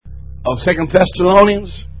of 2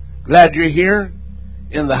 Thessalonians. Glad you're here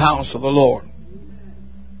in the house of the Lord.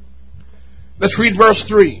 Let's read verse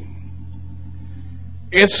 3.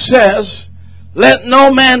 It says, "Let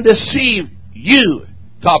no man deceive you,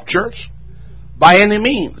 Top Church, by any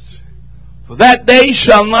means. For that day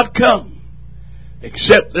shall not come,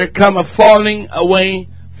 except there come a falling away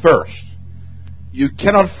first." You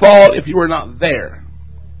cannot fall if you are not there.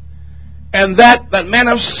 "And that man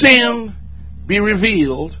of sin be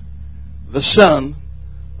revealed, the son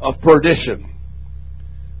of perdition."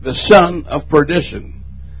 The son of perdition.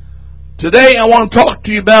 Today I want to talk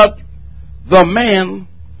to you about the man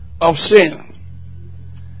of sin.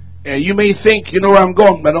 And you may think you know where I'm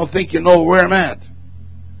going, but I don't think you know where I'm at.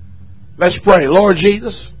 Let's pray. Lord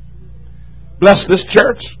Jesus, bless this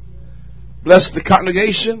church. Bless the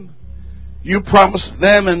congregation. You promised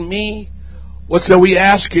them and me whatsoever we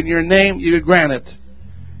ask in your name, you grant it.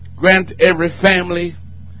 Grant every family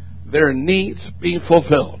their needs being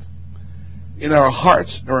fulfilled. In our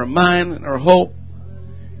hearts, in our mind, in our hope,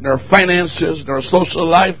 in our finances, in our social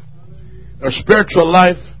life, in our spiritual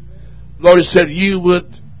life. Lord, you said you would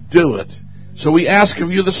do it. So we ask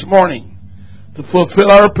of you this morning to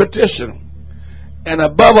fulfill our petition. And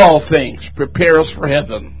above all things, prepare us for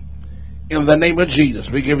heaven. In the name of Jesus,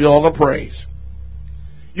 we give you all the praise.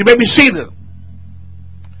 You may be seated.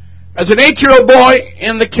 As an 8-year-old boy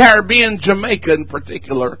in the Caribbean, Jamaica in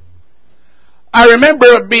particular, I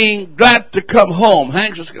remember being glad to come home,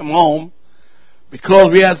 anxious to come home,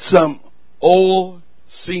 because we had some old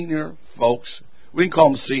senior folks. We didn't call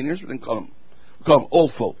them seniors, we call them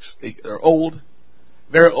old folks. They're old,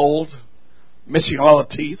 very old, missing a lot of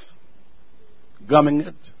teeth, gumming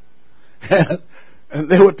it. And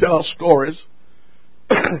they would tell us stories.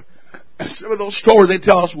 And some of those stories they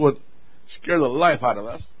tell us would scare the life out of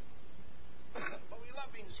us. But we love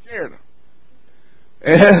being scared.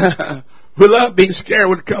 And we love being scared.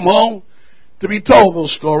 We'd come home to be told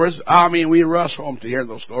those stories. I mean, we rush home to hear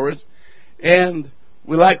those stories. And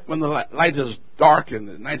we like when the light is dark and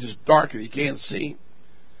the night is dark and you can't see.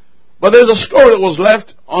 But there's a story that was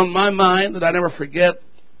left on my mind that I never forget.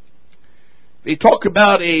 They talk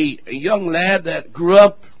about a young lad that grew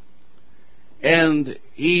up and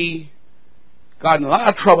he got in a lot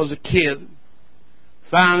of trouble as a kid.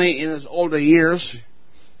 Finally, in his older years,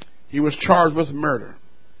 he was charged with murder.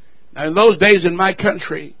 Now, in those days in my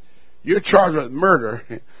country, you're charged with murder.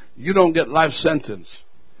 You don't get life sentence.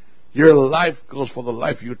 Your life goes for the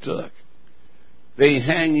life you took. They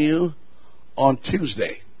hang you on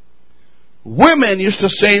Tuesday. Women used to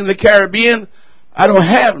say in the Caribbean, "I don't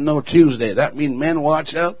have no Tuesday." That means men,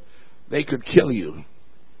 watch out. They could kill you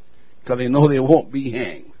because they know they won't be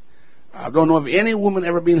hanged. I don't know if any woman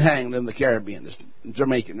ever been hanged in the Caribbean. In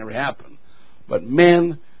Jamaica, it never happened. But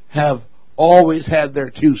men have always had their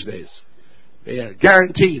Tuesdays. They are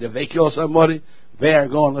guaranteed if they kill somebody, they are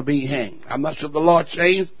going to be hanged. I'm not sure the law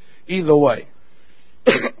changed either way.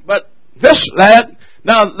 But this lad,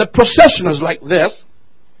 now the procession is like this.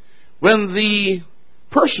 When the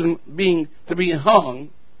person to be hung,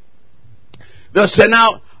 they'll say,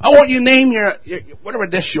 "Now, I want you to name your whatever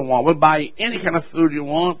dish you want. We'll buy any kind of food you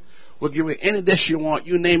want. We'll give you any dish you want.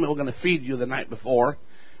 You name it, we're going to feed you the night before.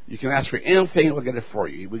 You can ask for anything, we'll get it for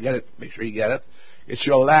you. We get it, make sure you get it. It's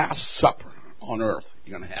your last supper on earth.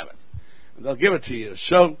 You're going to have it." And they'll give it to you.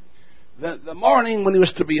 So, the morning when he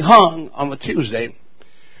was to be hung on the Tuesday,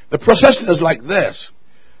 the procession is like this.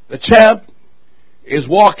 The chap is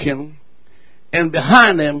walking, and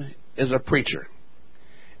behind him is a preacher.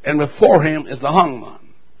 And before him is the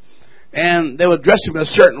hangman. And they would dress him in a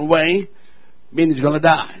certain way, meaning he's going to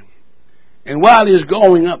die. And while he's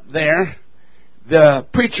going up there, the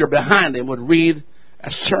preacher behind him would read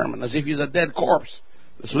a sermon as if he's a dead corpse,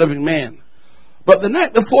 this living man. But the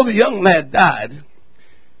night before the young lad died,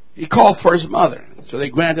 he called for his mother. So they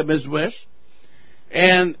granted him his wish.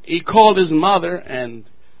 And he called his mother, and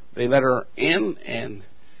they let her in.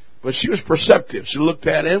 But she was perceptive. She looked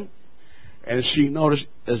at him, and she noticed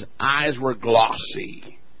his eyes were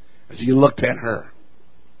glossy as he looked at her.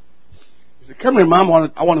 He said, "Come here, Mom.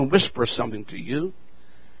 I want to whisper something to you."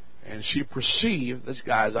 And she perceived this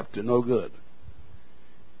guy's up to no good.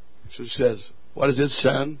 So she says, "What is it,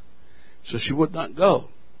 son?" So she would not go.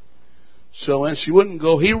 So when she wouldn't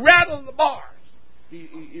go, he rattled the bars.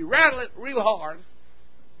 He rattled it real hard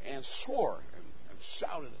and swore and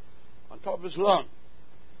shouted on top of his lung.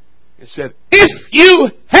 He said, "If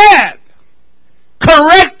you had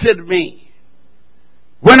corrected me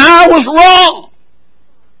when I was wrong,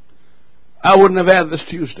 I wouldn't have had this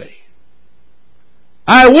Tuesday.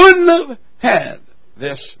 I wouldn't have had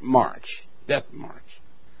this march, death march.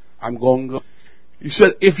 I'm going to go." He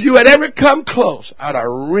said, if you had ever come close, I'd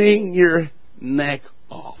wring your neck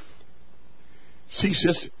off. See,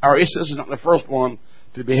 Isis is not the first one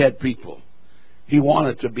to behead people. He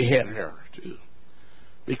wanted to behead her too,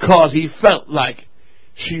 because he felt like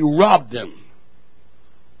she robbed him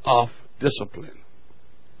of discipline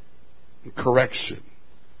and correction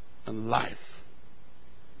and life.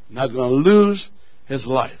 Not going to lose his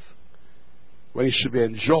life when he should be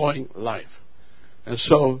enjoying life. And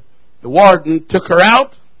so the warden took her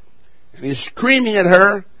out, and he's screaming at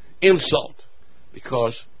her insult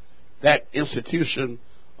because that institution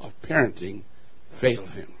of parenting failed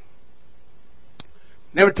him.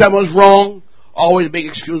 Never tell him it was wrong, always make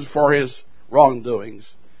excuse for his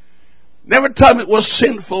wrongdoings. Never tell him it was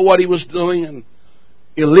sinful what he was doing and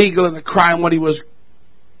illegal and a crime what he was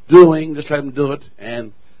doing. Just let him do it,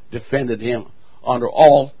 and defended him under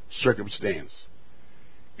all circumstance.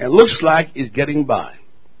 And it looks like he's getting by.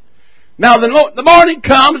 Now the morning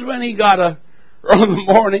comes when he got early in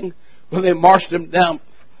the morning when they marched him down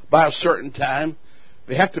by a certain time.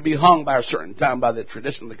 They have to be hung by a certain time by the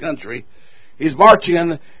tradition of the country. He's marching,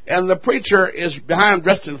 and the preacher is behind,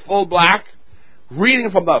 dressed in full black,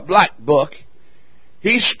 reading from a black book.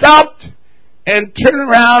 He stopped and turned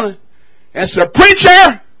around and said,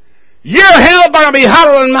 "Preacher, your hell going to be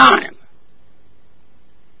hotter than mine."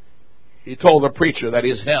 He told the preacher that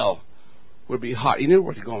his hell would be hot. He knew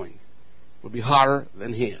where he was going. Would be hotter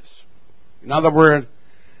than his. In other words,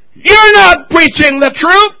 you're not preaching the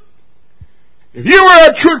truth. If you were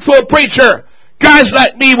a truthful preacher, guys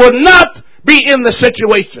like me would not be in the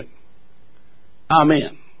situation.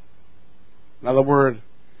 Amen. In other words,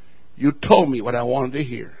 you told me what I wanted to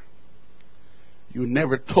hear. You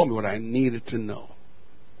never told me what I needed to know.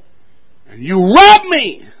 And you robbed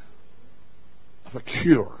me of a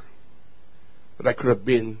cure that I could have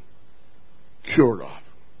been cured of.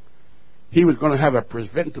 He was going to have a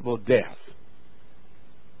preventable death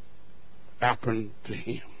happen to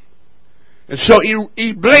him. And so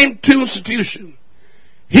he blamed two institutions.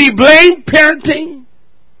 He blamed parenting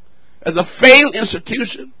as a failed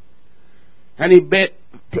institution, and he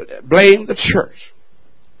blamed the church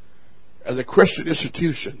as a Christian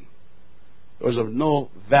institution that was of no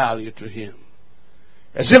value to him.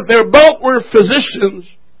 As if they both were physicians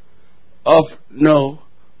of no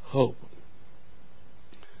hope.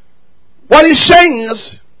 What he's saying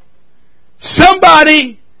is,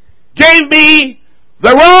 somebody gave me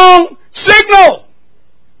the wrong signal.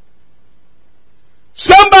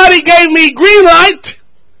 Somebody gave me green light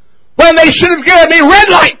when they should have given me red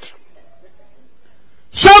light.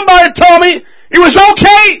 Somebody told me it was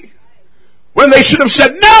okay when they should have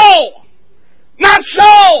said no, not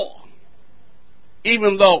so,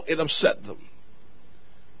 even though it upset them.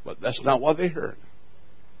 But that's not what they heard.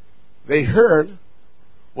 They heard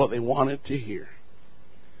what they wanted to hear.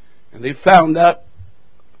 And they found out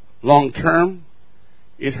long term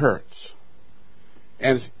it hurts.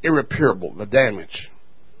 And it's irreparable, the damage.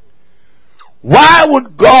 Why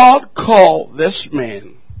would God call this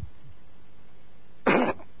man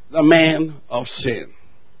the man of sin?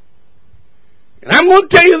 And I'm going to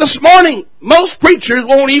tell you this morning, most preachers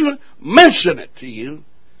won't even mention it to you,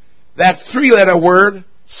 that three-letter word,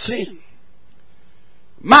 sin.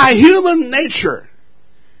 My human nature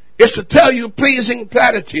is to tell you pleasing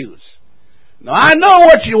platitudes. Now, I know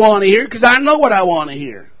what you want to hear because I know what I want to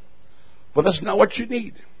hear. But that's not what you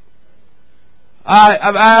need.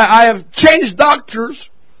 I have changed doctors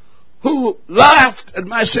who laughed at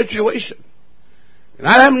my situation. And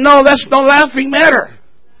I let them know that's no laughing matter.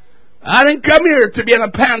 I didn't come here to be in a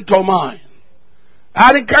pantomime.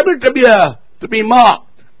 I didn't come here to be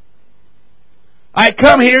mocked. I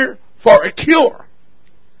come here for a cure.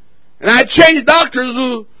 And I changed doctors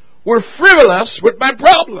who were frivolous with my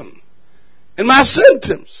problem and my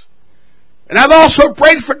symptoms. And I've also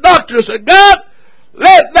prayed for doctors that God,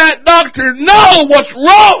 let that doctor know what's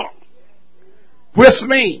wrong with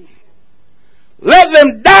me. Let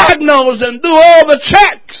them diagnose and do all the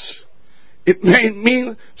checks. It may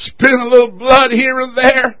mean spilling a little blood here and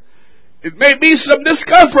there. It may be some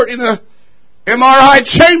discomfort in a MRI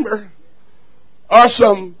chamber or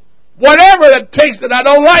some whatever that takes that I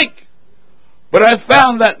don't like. But I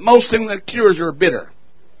found that most things that cures are bitter.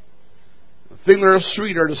 The things that are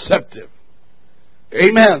sweet are deceptive.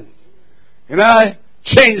 Amen. And I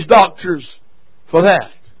change doctors for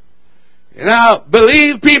that. And I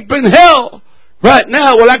believe people in hell right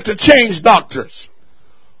now would like to change doctors.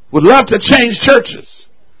 Would love to change churches.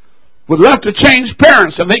 Would love to change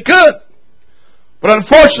parents if they could. But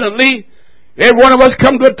unfortunately, every one of us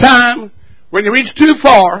come to a time when you reach too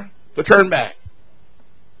far to turn back.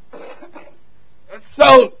 And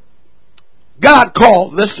so, God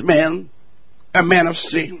called this man a man of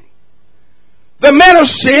sin. The man of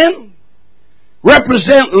sin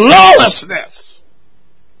represent lawlessness,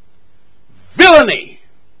 villainy,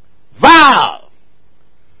 vile,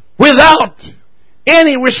 without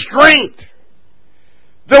any restraint.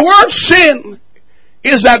 The word sin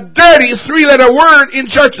is a dirty three-letter word in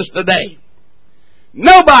churches today.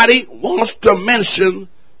 Nobody wants to mention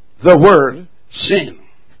the word sin.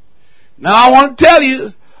 Now I want to tell you,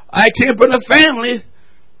 I came from a family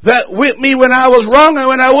that with me when I was wrong and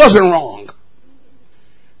when I wasn't wrong.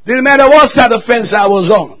 Didn't matter what side of the fence I was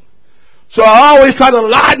on. So I always tried to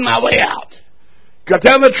lie my way out. Because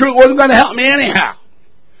telling the truth wasn't going to help me anyhow.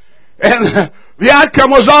 And the outcome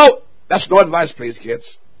was all, that's no advice, please,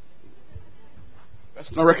 kids.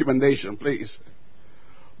 That's no recommendation, please.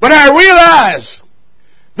 But I realized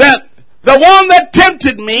that the one that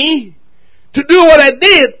tempted me to do what I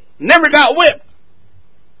did never got whipped.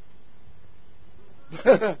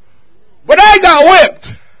 But I got whipped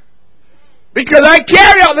because I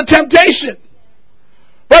carried out the temptation.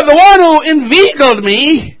 But the one who inveigled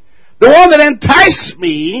me, the one that enticed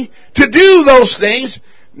me to do those things,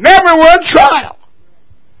 never went trial.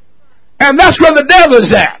 And that's where the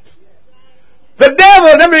devil's at. The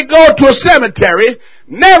devil never go to a cemetery,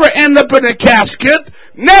 never end up in a casket,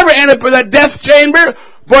 never end up in a death chamber,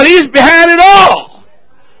 but he's behind it all.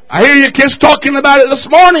 I hear you kids talking about it this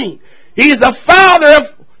morning. He's the father of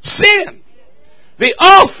sin, the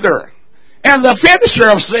author and the finisher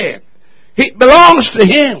of sin. It belongs to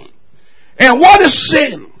him. And what is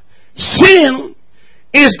sin? Sin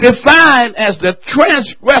is defined as the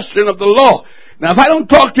transgression of the law. Now, if I don't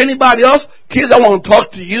talk to anybody else, kids, I want to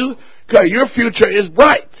talk to you because your future is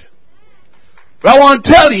bright. But I want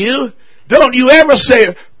to tell you, don't you ever say,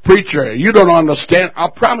 preacher, you don't understand. I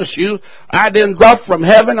promise you, I didn't drop from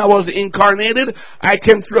heaven. I was incarnated. I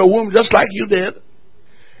came through a womb just like you did.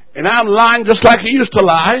 And I'm lying just like you used to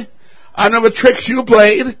lie. I know the tricks you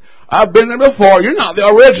played. I've been there before. You're not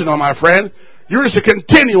the original, my friend. You're just a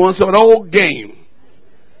continuance of an old game.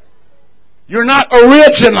 You're not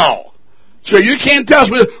original. So you can't tell us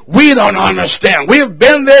we don't understand. We've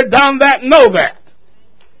been there, done that, know that.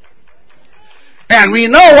 And we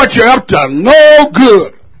know what you're up to. No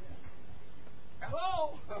good.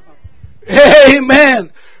 Hello?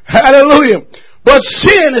 Amen. Hallelujah. But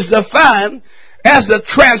sin is defined as the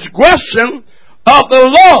transgression of the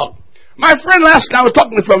law. My friend last night was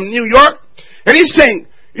talking to me from New York, and he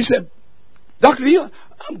said, Dr. Neal,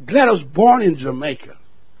 I'm glad I was born in Jamaica.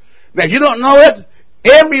 Now, you don't know it.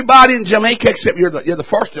 Everybody in Jamaica, except you're the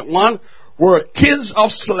fortunate one, were kids of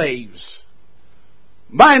slaves.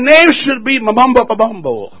 My name should be Mabumbo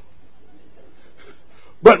Babumbo.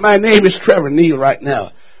 But my name is Trevor Neal right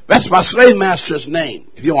now. That's my slave master's name,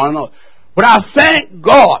 if you want to know. But I thank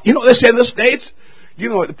God. You know what they say in the States? You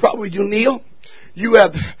know what the problem with you, Neil? You are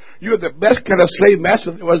the best kind of slave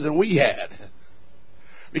master there was than we had.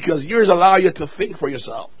 Because yours allow you to think for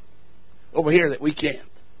yourself. Over here that we can't.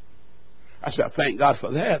 I said, thank God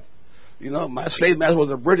for that. You know, my slave master was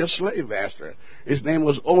a British slave master. His name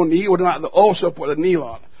was O'Neill. Not the O, so put the Neil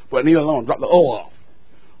on. Put Neil alone. Drop the O off.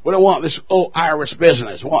 We don't want this old Irish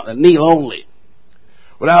business. We want the Neil only.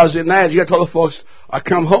 When I was in Nigeria, I told the folks, I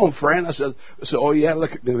come home, friend. I said, oh yeah,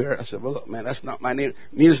 look at me there. I said, well, look, man, that's not my name.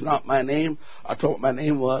 Neil's not my name. I told what my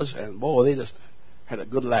name was, and boy, they just had a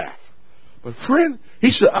good laugh. But friend,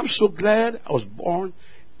 he said, I'm so glad I was born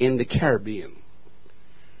in the Caribbean,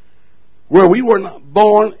 where we were not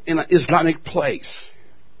born in an Islamic place,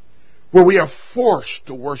 where we are forced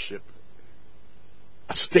to worship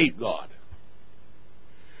a state god.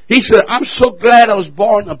 He said, I'm so glad I was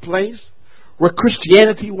born in a place where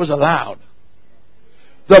Christianity was allowed.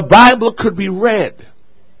 The Bible could be read.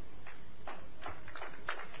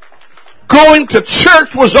 Going to church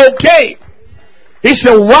was okay. He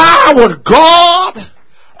said, why would God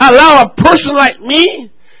allow a person like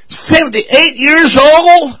me, 78 years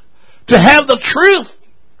old, to have the truth?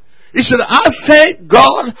 He said, I thank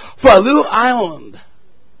God for a little island.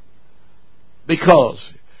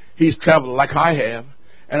 Because he's traveled like I have,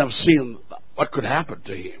 and I've seen what could happen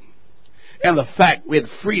to him. And the fact we had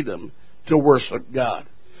freedom to worship God.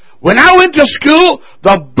 When I went to school,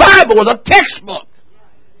 the Bible was a textbook.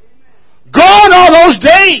 Gone all those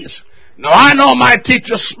days. Now, I know my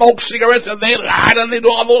teachers smoked cigarettes and they lied and they do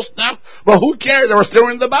all those stuff, but who cares? They were still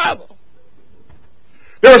in the Bible.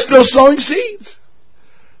 They were still sowing seeds.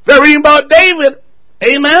 They're reading about David.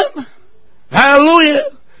 Amen.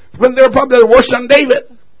 Hallelujah. When they were probably worse than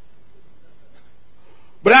David.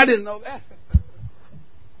 But I didn't know that.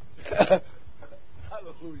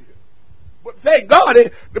 Hallelujah. But thank God,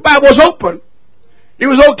 the Bible was open. It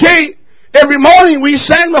was okay. Every morning we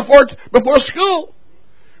sang before school.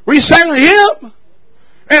 We sang a hymn.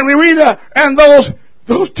 And we read, and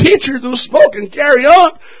those teachers who spoke and carry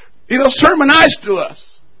on, sermonized to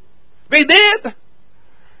us. They did.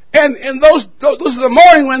 And those are the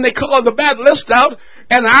morning when they called the bad list out,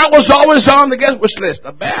 and I was always on the guess which list?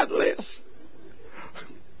 The bad list.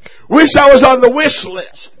 Wish I was on the wish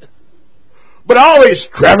list. But always,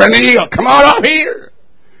 Trevor Neal, come on up here.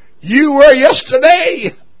 You were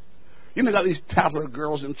yesterday. Got these talented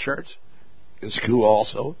girls in church, in school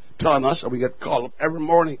also, telling us that we get called up every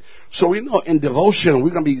morning. So we know in devotion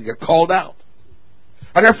we're going to get called out.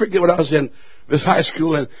 I never forget when I was in this high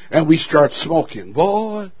school and we start smoking.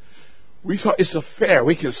 Boy, we thought it's a fair.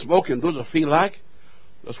 We can smoke and do what it feel like.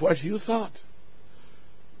 That's what you thought.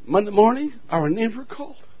 Monday morning, our names were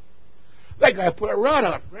called. That guy put a rod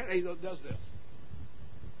out. He does this.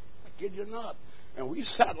 I kid you not. And we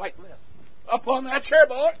sat like this. Up on that chair,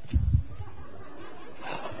 boy.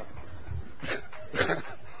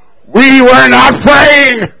 We were not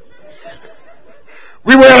praying.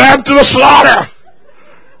 We were led to the slaughter.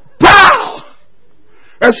 Pow!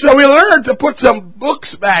 And so we learned to put some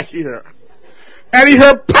books back here. And he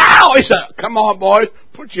heard pow! He said, come on, boys,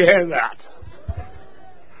 put your hand out.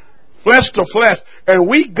 Flesh to flesh. And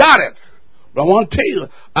we got it. But I want to tell you,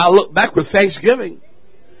 I look back with thanksgiving.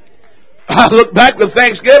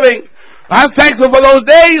 I'm thankful for those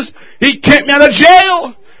days. He kept me out of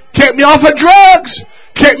jail. Kept me off of drugs.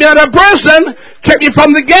 Kept me out of prison. Kept me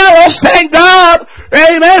from the gallows. Thank God.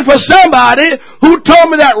 Amen. For somebody who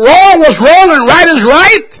told me that wrong was wrong and right is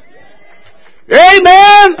right.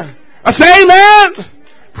 Amen. I say amen.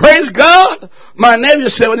 Praise God. My nephew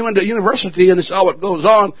said when he went to university and he saw what goes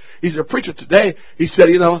on, he's a preacher today. He said,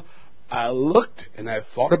 I looked and I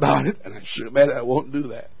thought about it and I should have I won't do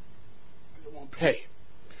that. I won't pay.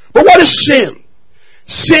 But what is sin?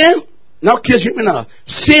 Sin, now kids, hear me now.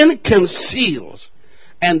 Sin conceals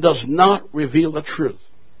and does not reveal the truth.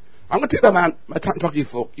 I'm going to take my time to talk to you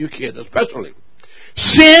folk, you kids especially.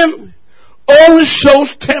 Sin only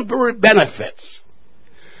shows temporary benefits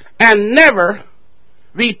and never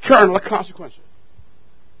the eternal consequences.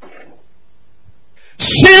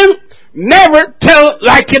 Sin never tell it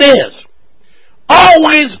like it is.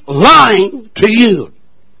 Always lying to you.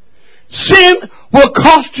 Sin will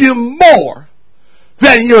cost you more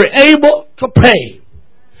than you're able to pay.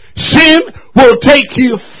 Sin will take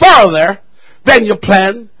you further than you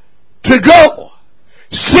plan to go.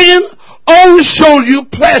 Sin only shows you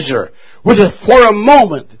pleasure with it for a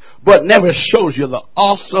moment, but never shows you the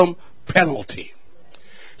awesome penalty.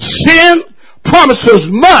 Sin promises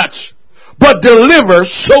much, but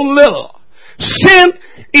delivers so little. Sin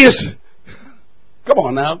is, come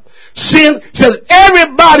on now, sin says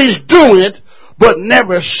everybody's doing it, but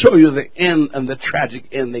never show you the end and the tragic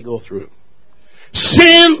end they go through.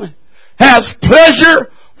 Sin has pleasure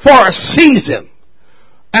for a season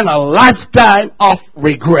and a lifetime of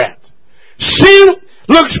regret. Sin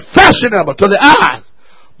looks fashionable to the eyes,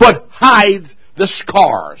 but hides the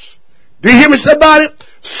scars. Do you hear me, somebody?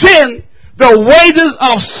 Sin, the wages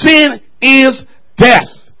of sin is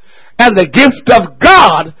death. And the gift of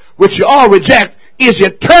God, which you all reject, is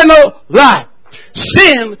eternal life.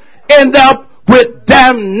 Sin ends up with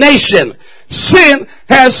damnation. Sin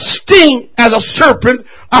has sting as a serpent.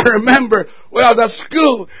 I remember, at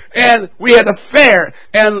school, and we had a fair,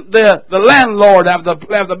 and the landlord of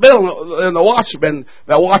the building, and the watchman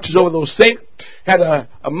that watches over those things, had a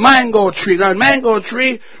mango tree. Now, a mango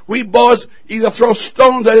tree, we boys either throw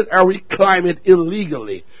stones at it or we climb it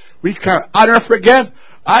illegally. I never forget,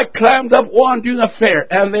 I climbed up one during the fair,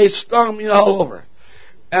 and they stung me all over.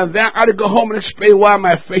 And then I had to go home and explain why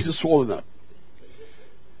my face is swollen up.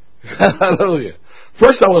 Hallelujah.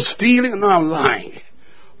 First I was stealing, and now I'm lying.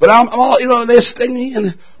 But I'm all, they sting me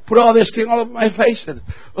and put all this thing all over my face. And,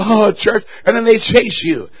 church. And then they chase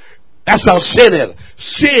you. That's how sin is.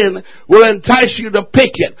 Sin will entice you to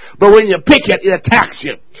pick it. But when you pick it, it attacks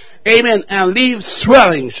you. Amen. And leaves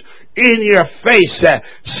swellings in your face.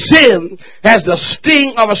 Sin has the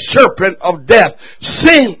sting of a serpent of death.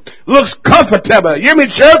 Sin looks comfortable. You hear me,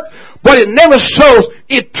 church? But it never shows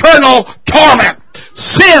eternal torment.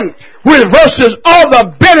 Sin reverses all the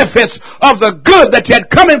benefits of the good that had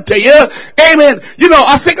come into you. Amen.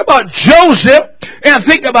 I think about Joseph and I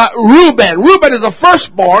think about Reuben. Reuben is the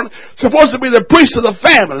firstborn, supposed to be the priest of the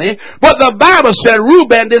family. But the Bible said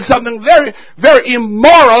Reuben did something very, very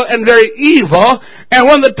immoral and very evil. And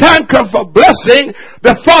when the time comes for blessing,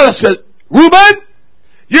 the father said, Reuben,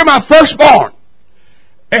 you're my firstborn.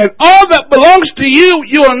 And all that belongs to you,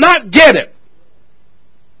 you will not get it.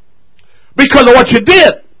 Because of what you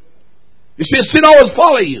did. You see, sin always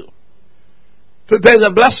follows you. Today's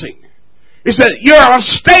a blessing. He said, you're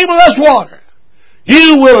unstable as water.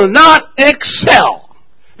 You will not excel.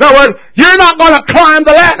 In other words, you're not going to climb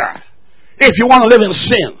the ladder if you want to live in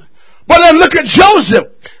sin. But then look at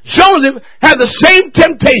Joseph. Joseph had the same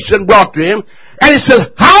temptation brought to him. And he says,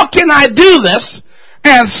 how can I do this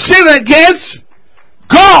and sin against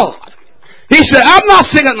God? He said, I'm not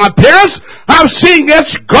sinning at my parents. I'm sinning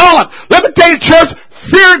against God. Let me tell you, church,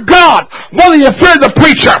 fear God more than you fear the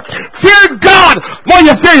preacher. Fear God more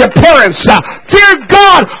than you fear your parents. Fear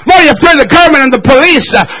God more than you fear the government and the police.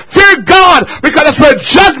 Fear God because that's where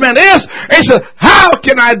judgment is. He says, how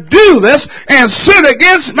can I do this and sin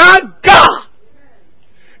against my God?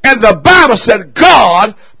 And the Bible said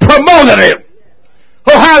God promoted him.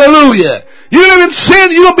 Oh, hallelujah. You live in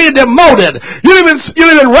sin, you will be demoted. You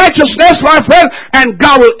live in righteousness, my friend, and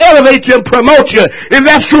God will elevate you and promote you. If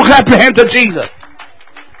that's true, clap your hand to Jesus.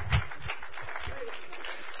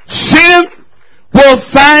 Sin will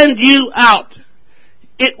find you out.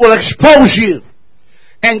 It will expose you.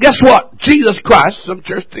 And guess what? Jesus Christ, some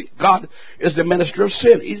church think God is the minister of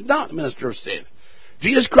sin. He's not the minister of sin.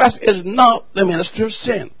 Jesus Christ is not the minister of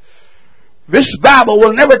sin. This Bible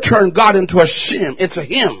will never turn God into a sin. It's a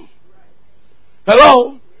hymn.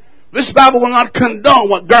 Hello? This Bible will not condone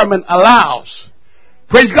what government allows.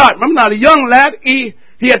 Praise God. Remember now, the young lad, he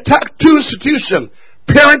attacked two institutions,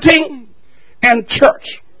 parenting and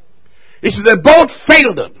church. He said they both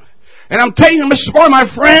failed him. And I'm telling you, Mr. Boy, my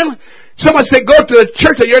friend, someone said go to the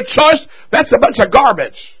church of your choice. That's a bunch of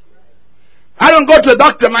garbage. I don't go to the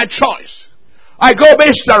doctor of my choice. I go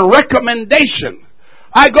based on recommendation.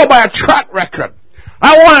 I go by a track record.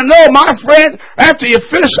 I want to know, my friend, after you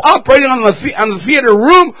finish operating on the theater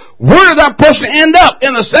room, where did that person end up?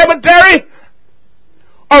 In the cemetery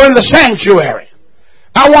or in the sanctuary?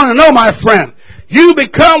 I want to know, my friend. You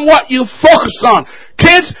become what you focus on.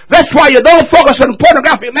 Kids, that's why you don't focus on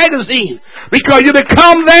pornographic magazine. Because you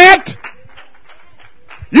become that.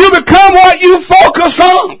 You become what you focus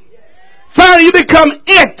on. Finally, you become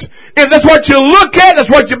it. If that's what you look at,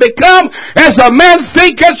 that's what you become. As a man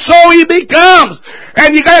thinketh, so he becomes.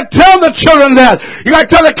 And you got to tell the children that. You got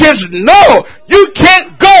to tell the kids, no, you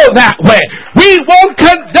can't go that way. We won't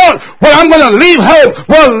condone. Well, I'm going to leave home.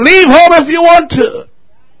 Well, leave home if you want to.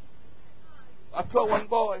 I told one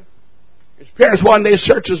boy, his parents one day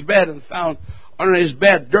searched his bed and found under his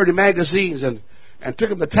bed dirty magazines and took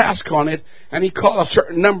him to task on it, and he called a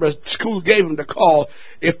certain number school gave him to call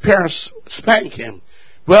if parents spank him.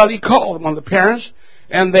 Well, he called one of the parents,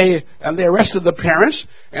 and they arrested the parents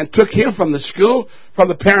and took him from the school, from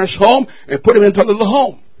the parents' home, and put him into a little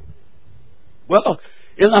home. Well,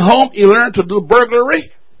 in the home, he learned to do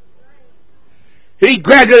burglary. He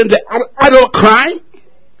graduated into adult crime.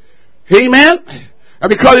 Amen? And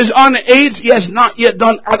because he's underage, he has not yet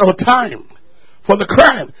done adult time for the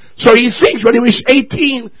crime. So he thinks when he reaches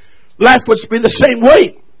 18, life would be the same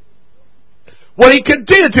way. Well, he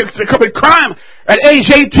continued to commit crime. At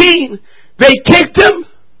age 18, they kicked him.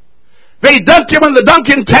 They dunked him in the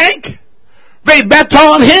dunking tank. They bet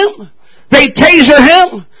on him. They tasered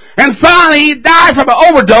him. And finally, he died from an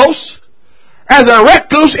overdose as a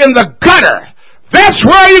recluse in the gutter. That's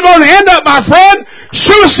where you're going to end up, my friend.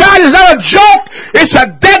 Suicide is not a joke. It's a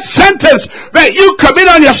death sentence that you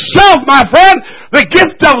commit on yourself, my friend. The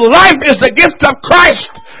gift of life is the gift of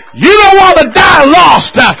Christ. You don't want to die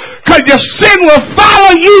lost because your sin will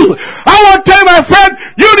follow you. I want to tell you, my friend,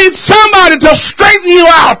 you need somebody to straighten you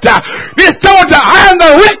out. You need someone to iron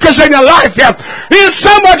the wrinkles in your life. You need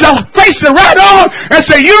someone to face it right on and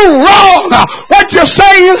say, you're wrong. What you're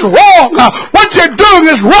saying is wrong. What you're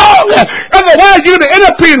doing is wrong. Otherwise, you're going to end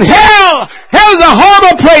up in hell. Hell is a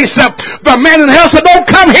horrible place. The man in hell said, don't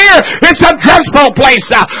come here. It's a dreadful place.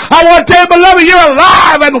 I want to tell you, beloved, you're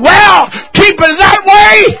alive and well. Keep it that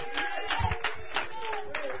way.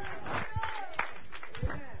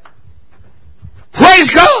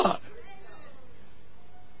 Praise God.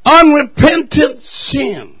 Unrepentant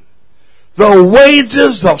sin. The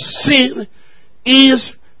wages of sin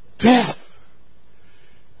is death.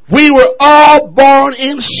 We were all born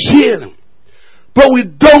in sin. But we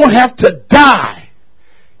don't have to die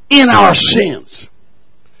in our sins.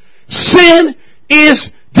 Sin is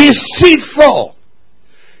deceitful.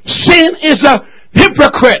 Sin is a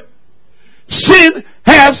hypocrite. Sin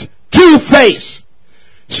has two faces.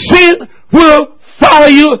 Sin will follow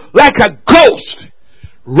you like a ghost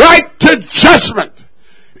right to judgment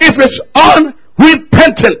if it's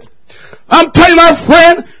unrepentant. I'm telling you, my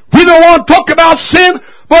friend, we don't want to talk about sin,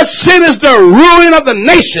 but sin is the ruin of the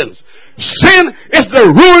nations. Sin is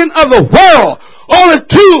the ruin of the world. Only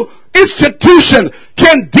two institutions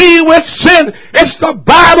can deal with sin. It's the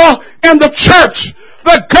Bible and the church.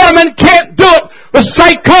 The government can't do it. The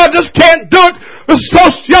psychologist can't do it. The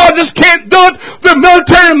sociologist can't do it. The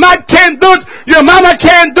military might can't do it. Your mama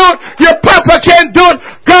can't do it. Your papa can't do it.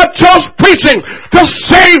 God chose preaching to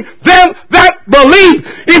save them that believe.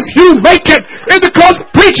 If you make it, it's because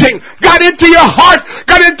preaching got into your heart,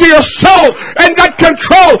 got into your soul, and got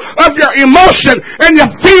control of your emotion and your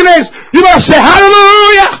feelings. You must say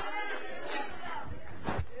hallelujah.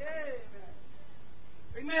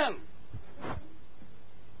 Amen.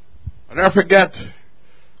 I'll never forget,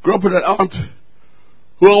 grew up with an aunt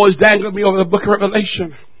who always dangled me over the book of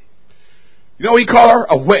Revelation. You know, we call her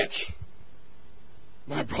a witch.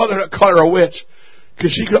 My brother called her a witch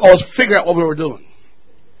because she could always figure out what we were doing.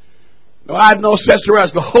 No, I had no sense to her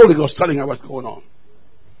as the Holy Ghost telling her what's going on.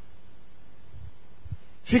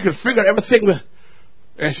 She could figure out everything,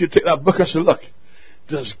 and she'd take that book and say, look,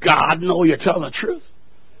 does God know you're telling the truth?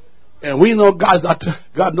 And we know God's not,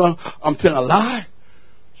 God knows I'm telling a lie.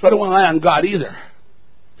 So I don't want to lie on God either.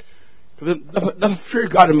 Because there's nothing fear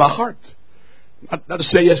God in my heart. Not to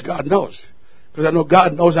say, yes, God knows. Because I know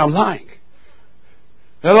God knows I'm lying.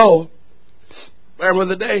 Hello. I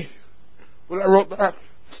remember the day when I wrote back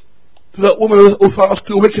to that woman who thought I was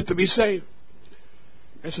too wicked to be saved.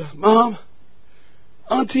 I said, Mom,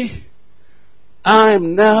 Auntie,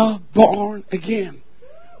 I'm now born again.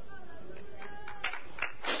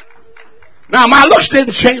 Now, my looks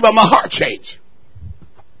didn't change, but my heart changed.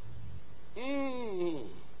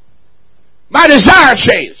 My desire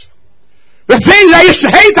changed. The things I used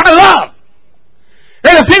to hate, I love.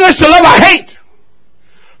 And the things I used to love, I hate.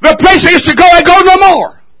 The place I used to go, I go no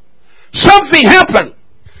more. Something happened.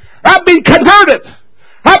 I've been converted.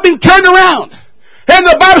 I've been turned around. And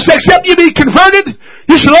the Bible says, except you be converted,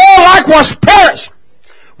 you shall all likewise perish.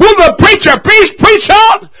 Will the preacher please preach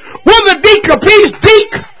on? Will the deacon please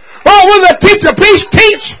deacon? Or will the teacher please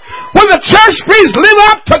teach? Will the church please live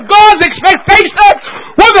up to God's expectation?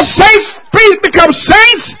 Will the saints please become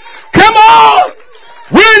saints? Come on!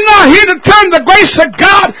 We're not here to turn the grace of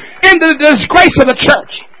God into the disgrace of the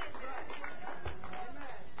church.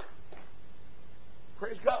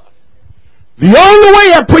 Praise God. The only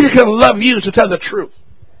way a preacher can love you is to tell the truth.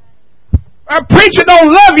 A preacher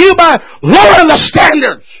don't love you by lowering the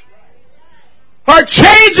standards or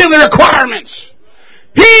changing the requirements.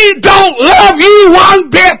 He don't love you one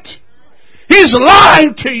bit. He's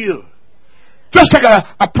lying to you. Just like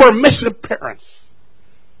a permissive parent.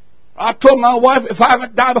 I told my wife, if I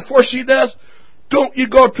haven't died before she does, don't you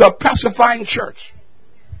go to a pacifying church.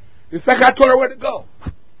 In fact, I told her where to go.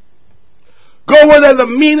 Go where they're the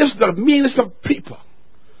meanest of people.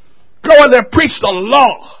 Go where they preach the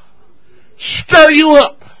law. Stir you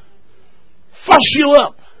up. Fuss you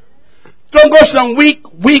up. Don't go some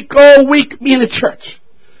weak mean church.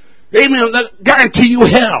 Amen. That guarantee you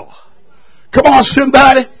hell. Come on,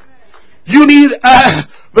 somebody. You need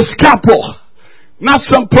the scalpel, not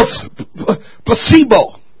some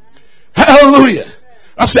placebo. Hallelujah.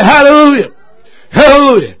 I say hallelujah.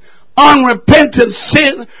 Hallelujah. Unrepentant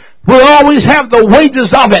sin will always have the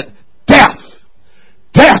wages of it. Death.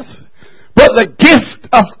 Death. But the gift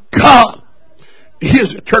of God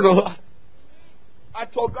is eternal life. I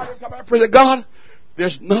told God every time I pray to God,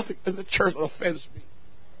 there's nothing in the church that offends me.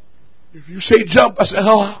 If you say jump, I say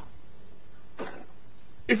how?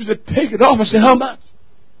 If you say take it off, I say how much?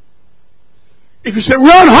 If you say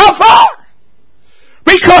run, how far?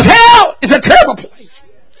 Because hell is a terrible place.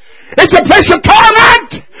 It's a place of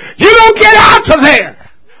torment. You don't get out of there.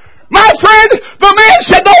 My friend, the man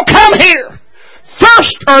said, don't come here.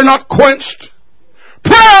 Thirst are not quenched.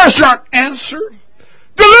 Prayers aren't answered.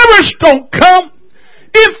 Deliverance don't come.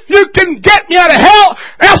 If you can get me out of hell,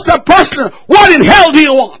 ask the person, what in hell do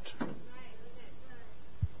you want?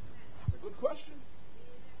 Good question.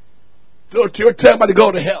 Don't you tell somebody to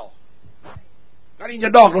go to hell. Not even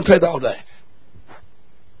your dog, don't tell your dog that.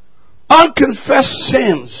 Unconfessed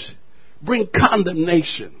sins bring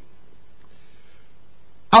condemnation.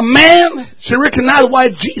 A man should recognize why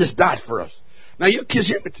Jesus died for us. Now you kids,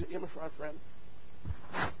 hear me, friend.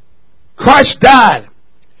 Christ died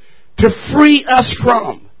to free us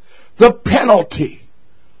from the penalty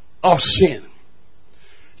of sin.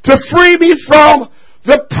 To free me from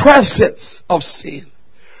the presence of sin.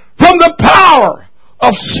 From the power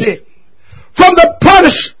of sin. From the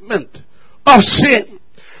punishment of sin.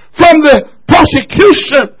 From the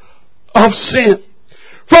prosecution of sin.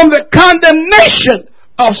 From the condemnation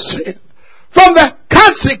of sin. From the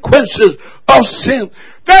consequences of sin.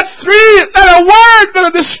 That a word that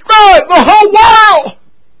will destroy the whole world.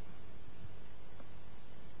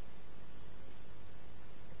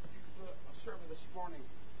 A sermon this morning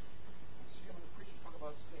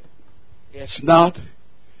It's not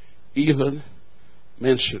even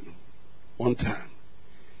mentioned one time.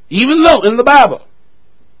 Even though in the Bible,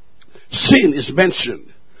 sin is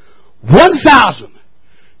mentioned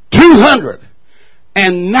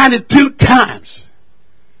 1,292 times.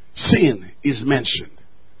 Sin is mentioned.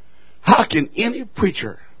 How can any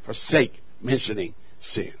preacher forsake mentioning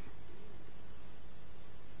sin?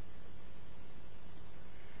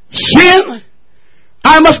 Sin,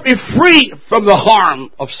 I must be free from the harm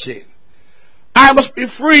of sin. I must be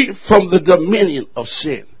free from the dominion of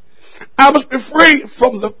sin. I must be free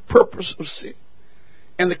from the purpose of sin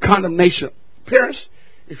and the condemnation. Parents,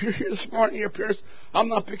 if you're here this morning, your parents, I'm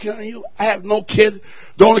not picking on you. I have no kid.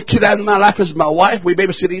 The only kid I have in my life is my wife. We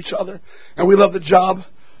babysit each other, and we love the job.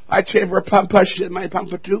 I shave her pampa, she did my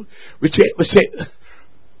pampa too. We shave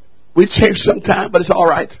sometime, but it's all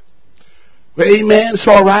right. But amen, it's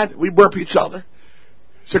all right. We burp each other.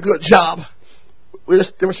 It's a good job. We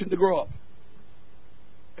just never seem to grow up.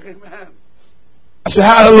 Amen. I said,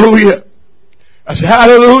 hallelujah. I said,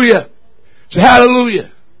 hallelujah. I said,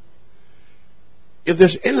 hallelujah. If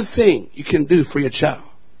there's anything you can do for your child,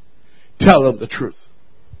 tell them the truth.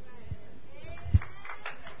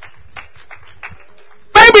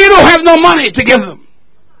 Maybe you don't have no money to give them.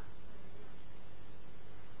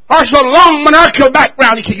 Or so long monarchical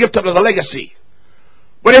background you can give them as a legacy.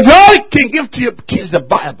 But if all you can give to your kids the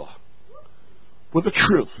Bible with the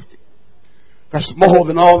truth, that's more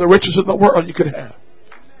than all the riches of the world you could have.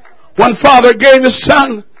 One father gave his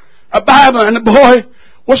son a Bible, and the boy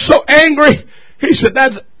was so angry. He said,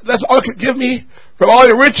 that's all you could give me from all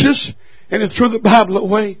your riches. And he threw the Bible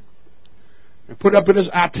away and put it up in his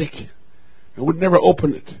attic and would never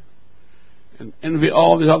open it. And envy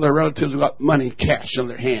all these other relatives who got money, cash in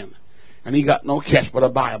their hand. And he got no cash but a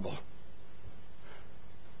Bible.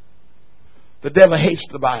 The devil hates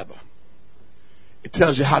the Bible. It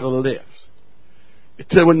tells you how to live. It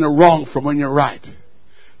tells you when you're wrong from when you're right.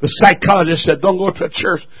 The psychologist said, don't go to a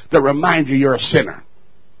church that reminds you you're a sinner.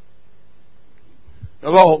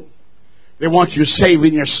 Hello? They want you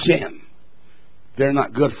saving your sin. They're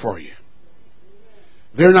not good for you.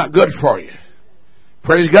 They're not good for you.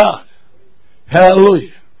 Praise God.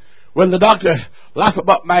 Hallelujah. When the doctor laughed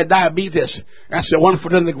about my diabetes and said 1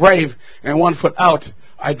 foot in the grave and 1 foot out,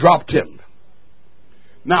 I dropped him.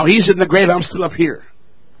 Now he's in the grave, I'm still up here.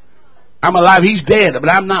 I'm alive, he's dead,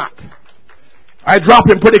 but I'm not. I drop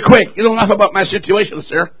him pretty quick. You don't laugh about my situation,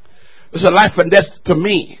 sir. This is life and death to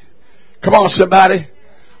me. Come on, somebody.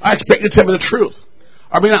 I expect you to tell me the truth.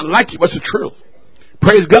 I may not like it, but it's the truth.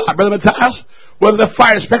 Praise God. Brother Matthias, whether the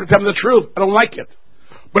fire inspector tell me the truth, I don't like it.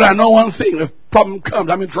 But I know one thing. If a problem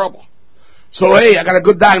comes, I'm in trouble. So, hey, I got a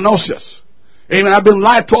good diagnosis. Amen. I've been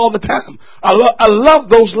lied to all the time. I love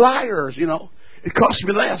those liars, you know. It costs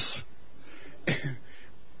me less.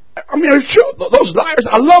 I mean, it's true. Those liars,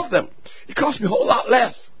 I love them. It costs me a whole lot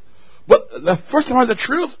less. But the first time I heard the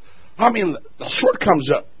truth, I mean, the sword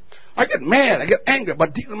comes up. I get mad. I get angry.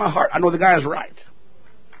 But deep in my heart, I know the guy is right.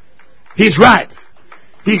 He's right.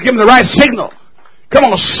 He's giving the right signal. Come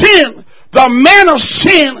on, sin. The man of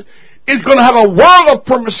sin is going to have a world of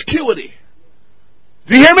promiscuity.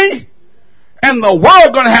 Do you hear me? And the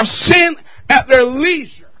world going to have sin at their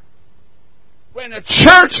leisure. When the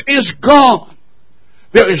church is gone,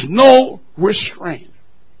 there is no restraint.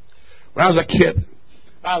 When I was a kid,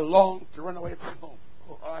 I longed to run away from home.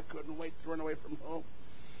 Oh, I couldn't wait to run away from home.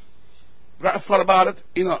 But I thought about it,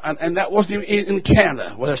 you know, and that wasn't even in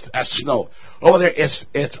Canada, where there's snow. Over there,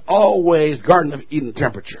 it's always Garden of Eden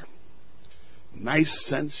temperature. Nice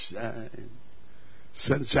sunshine.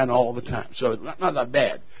 Sunshine all the time. So not that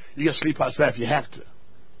bad. You can sleep outside if you have to.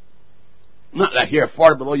 Not like here,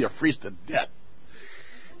 40 below, you freeze to death.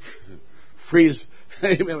 Freeze.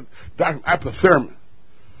 Hypothermia.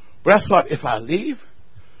 But I thought, if I leave,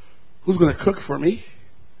 who's going to cook for me?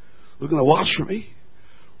 Who's going to wash for me?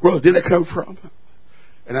 Where did it come from?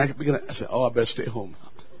 And I said, oh, I better stay home.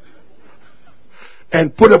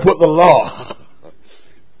 And put up with the law.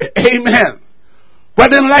 Amen. But I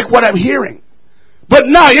didn't like what I'm hearing. But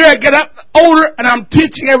now, here I get up older and I'm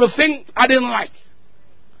teaching everything I didn't like.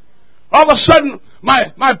 All of a sudden,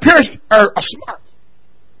 my parents are smart.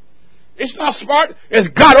 It's not smart. It's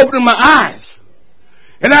God opening my eyes.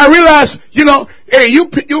 And I realized, you know, hey, you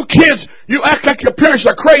kids, you act like your parents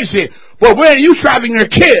are crazy. But when you driving your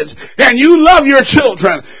kids and you love your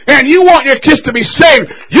children and you want your kids to be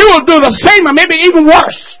saved, you will do the same and maybe even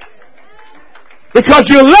worse. Because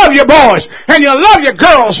you love your boys and you love your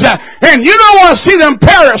girls and you don't want to see them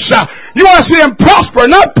perish. You want to see them prosper,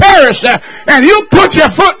 not perish. And you put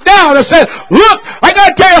your foot down and say, look, I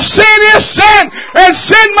got to tell you, sin is sin, and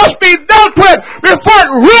sin must be dealt with before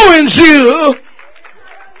it ruins you.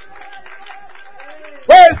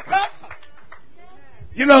 Praise God.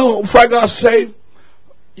 You know, before I got saved,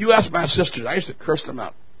 you ask my sisters, I used to curse them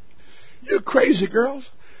out. You crazy girls.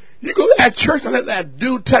 You go to that church and let that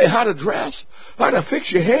dude tell you how to dress, how to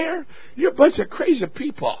fix your hair. You're a bunch of crazy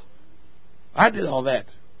people. I did all that.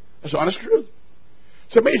 That's the honest truth.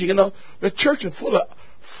 It's amazing, you know. The church is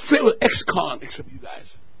filled with ex-con, except you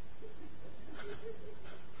guys.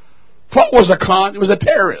 Paul was a con. He was a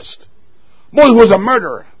terrorist. Moses was a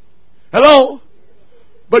murderer. Hello?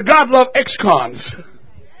 But God loved ex-cons.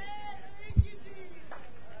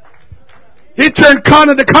 He turned con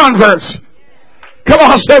into converts. Come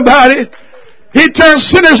on, somebody. He turned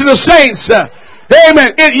sinners into saints.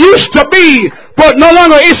 Amen. It used to be, but no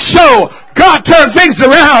longer is so. God turned things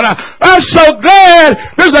around. I'm so glad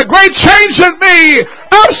there's a great change in me.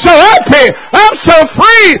 I'm so happy. I'm so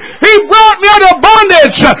free. He brought me out of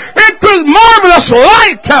bondage into marvelous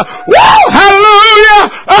light. Woo! Hallelujah!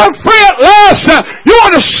 I'm free at last. You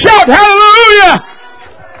want to shout hallelujah?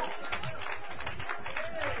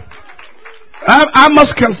 I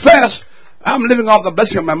must confess, I'm living off the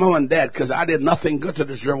blessing of my mom and dad because I did nothing good to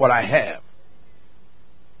deserve what I have.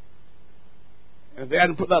 If they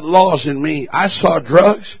hadn't put that laws in me, I saw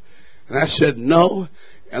drugs and I said no.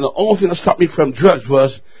 And the only thing that stopped me from drugs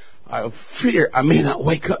was I fear I may not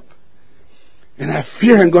wake up. And I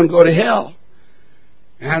fear I'm going to go to hell.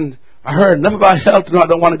 And I heard enough about hell to know I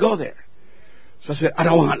don't want to go there. So I said, I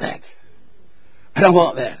don't want that. I don't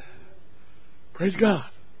want that. Praise God.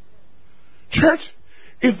 Church,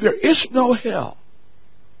 if there is no hell,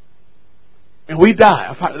 and we die,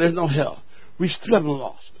 I find there's no hell, we still haven't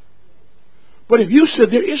lost. But if you said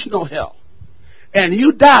there is no hell, and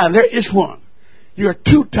you die and there is one, you're a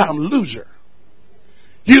two-time loser.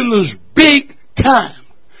 You lose big time.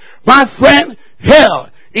 My friend, hell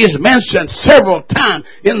is mentioned several times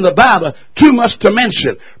in the Bible, too much to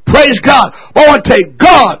mention. Praise God. But I want to tell you,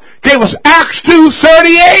 God gave us Acts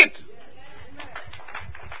 2:38.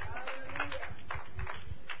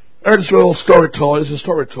 I heard this little story told. It's a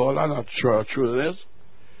story told. I'm not sure how true it is.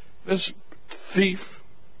 This thief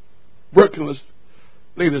broke in this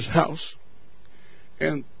lady's house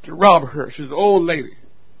and to rob her. She's an old lady.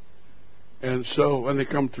 And so when they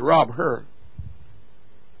come to rob her,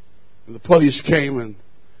 and the police came and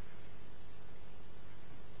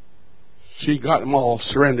she got them all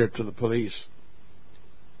surrendered to the police.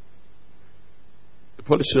 The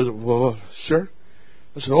police says, well, sir,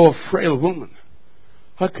 that's an old frail woman.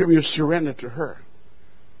 How come you surrender to her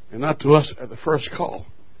and not to us at the first call?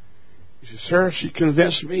 He said, sir, she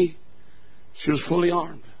convinced me she was fully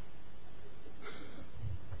armed.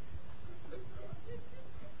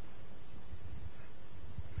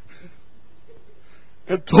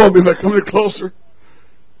 And told me if I come any closer,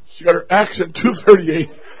 she got her axe at 238.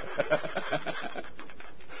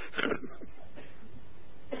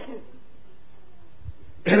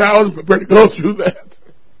 And I was prepared to go through that.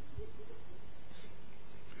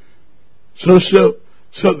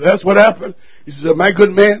 So that's what happened. He said, my good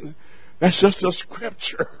man, that's just a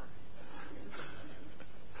scripture.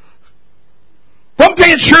 From day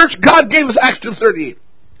in church, God gave us Acts 2:38.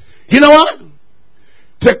 You know what?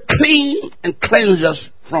 To clean and cleanse us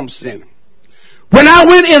from sin. When I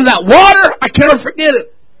went in that water, I can't ever forget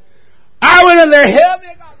it. I went in there heavy,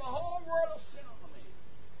 I got the whole world of sin on me.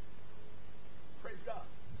 Praise God.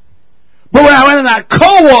 But when I went in that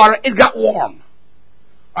cold water, it got warm.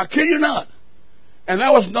 I kid you not. And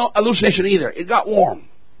that was no hallucination either. It got warm.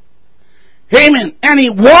 Amen. And He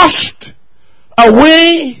washed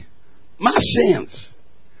away my sins.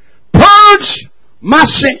 Purged my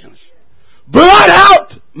sins. Blot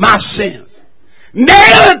out my sins.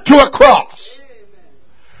 Nailed it to a cross.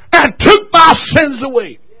 And took my sins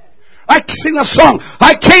away. I sing a song.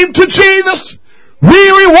 I came to Jesus,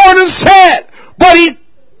 re-rewarded and sad, but He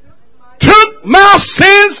took my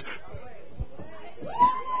sins.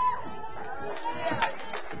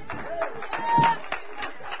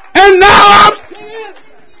 And now I'm,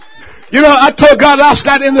 you know, I told God last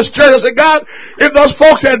night in this church, I said, God, if those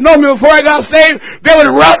folks had known me before I got saved, they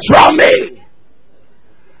would run from me.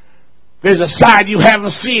 There's a side you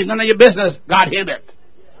haven't seen. None of your business. God hid it.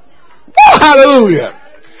 Oh, hallelujah.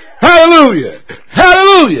 Hallelujah.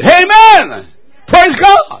 Hallelujah. Amen. Praise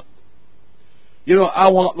God. You know,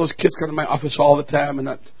 I want those kids come to my office all the time and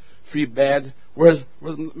not feel bad. Where's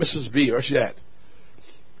Mrs. B? Where's she at?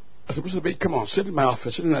 I said, Mrs. B, come on, sit in my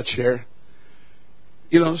office, sit in that chair.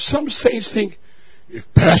 You know, some saints think, if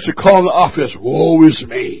Pastor called the office, woe is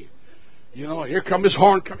me. You know, here comes this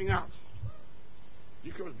horn coming out.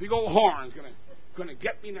 Here comes this big old horn. Gonna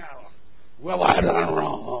get me now. Well, I done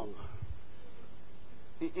wrong.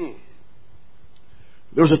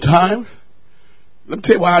 There was a time, let me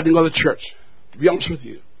tell you why I didn't go to church. To be honest with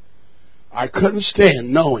you, I couldn't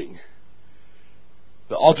stand knowing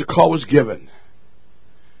the altar call was given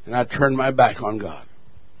and I turned my back on God.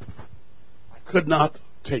 I could not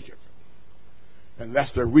take it. And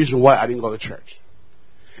that's the reason why I didn't go to church.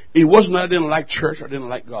 It wasn't that I didn't like church or didn't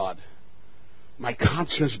like God. My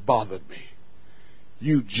conscience bothered me.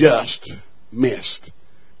 You just missed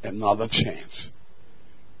another chance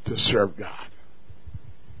to serve God.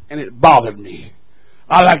 And it bothered me.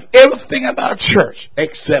 I like everything about church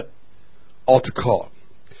except altar call.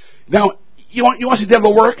 Now, you want to see the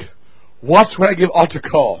devil work? Watch when I give altar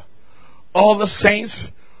call. All the saints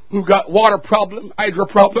who got water problem, hydro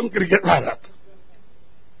problem, going to get right up.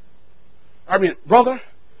 I mean, brother,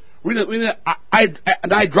 we need an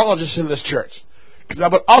hydrologist in this church. Because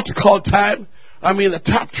about altar call time, I mean, the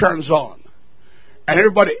tap turns on. And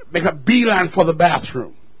everybody make a beeline for the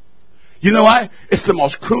bathroom. You know why? It's the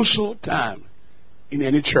most crucial time in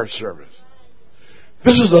any church service.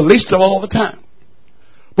 This is the least of all the time.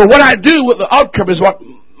 But what I do with the outcome is what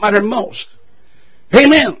matters most.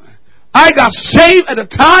 Amen. I got saved at a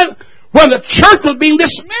time when the church was being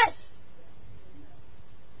dismissed.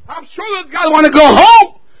 I'm sure that God want to go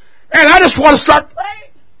home, and I just want to start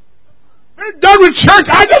praying. They're done with church.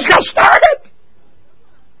 I just got started.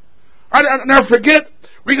 I'll never forget,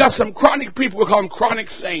 we got some chronic people, we call them chronic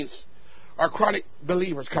saints, or chronic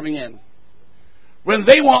believers coming in. When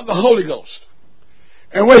they want the Holy Ghost,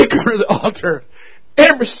 and when they come to the altar,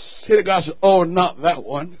 every synagogue says, oh, not that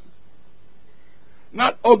one.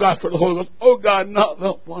 Not, oh God, for the Holy Ghost. Oh God, not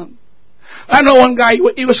that one. I know one guy,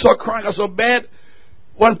 he was so crying, so bad.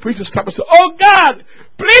 One preacher stopped and said, oh God,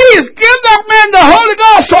 please give that man the Holy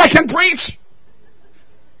Ghost so I can preach.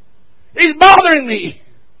 He's bothering me.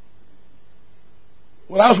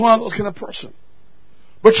 Well, I was one of those kind of person.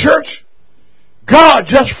 But church, God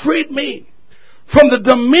just freed me from the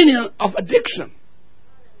dominion of addiction.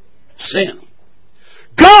 Sin.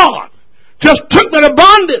 God just took me to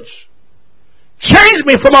bondage. Changed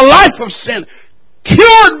me from a life of sin.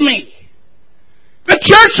 Cured me. The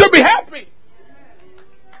church should be happy.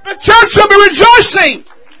 The church should be rejoicing.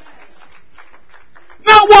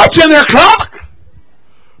 Not watching their clock,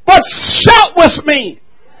 but shout with me.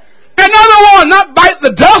 Another one, not bite the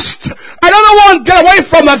dust. Another one, get away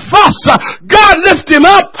from the fuss. God lift him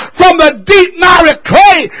up from the deep miry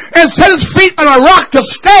clay and set his feet on a rock to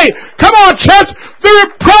stay. Come on, church. The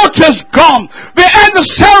reproach is gone. The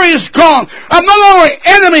adversary is gone. I'm no longer an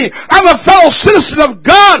enemy. I'm a fellow citizen of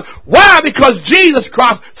God. Why? Because Jesus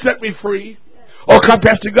Christ set me free. Oh,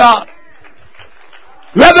 confess to God.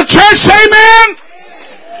 Let the church say amen.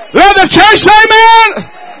 Let the church say amen.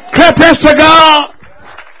 Confess to God.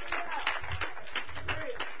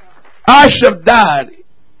 I should have died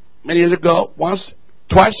many years ago,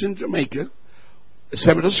 twice in Jamaica. I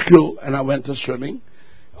sent me to school and I went to swimming.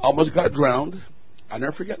 Almost got drowned. I'll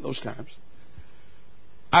never forget those times.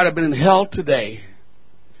 I'd have been in hell today,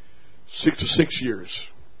 6 years.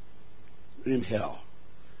 In hell.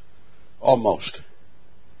 Almost.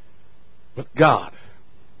 But God.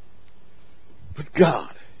 Have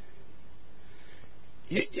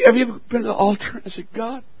you ever been to the altar and said,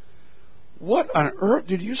 God, what on earth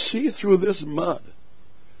did you see through this mud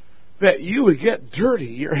that you would get dirty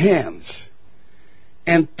your hands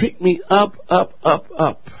and pick me up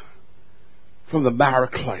from the miry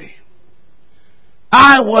clay?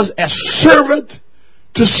 I was a servant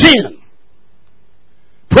to sin.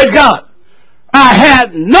 Praise God. I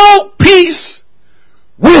had no peace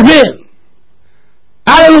within.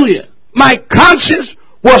 Hallelujah. My conscience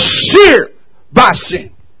was seared by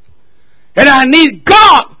sin. And I need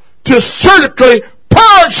God to surgically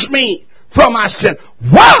purge me from my sin.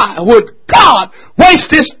 Why would God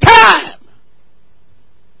waste his time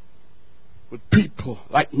with people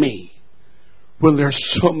like me when there's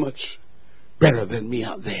so much better than me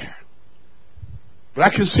out there? But I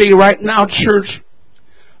can say right now, church,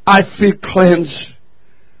 I feel cleansed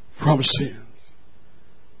from sins.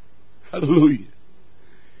 Hallelujah.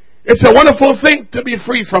 It's a wonderful thing to be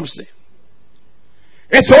free from sin.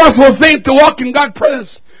 It's a wonderful thing to walk in God's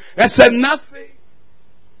presence and say, nothing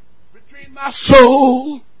between my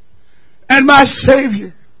soul and my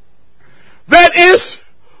Savior. That is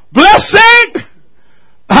blessing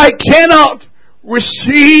I cannot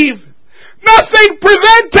receive. Nothing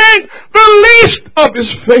preventing the least of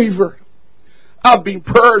his favor. I've been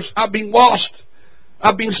purged. I've been washed.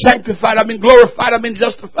 I've been sanctified. I've been glorified. I've been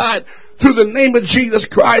justified through the name of Jesus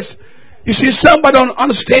Christ. You see, somebody don't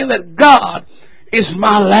understand that God is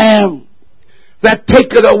my Lamb that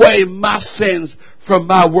taketh away my sins from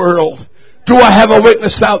my world. Do I have a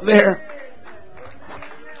witness out there?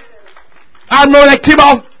 I remember that came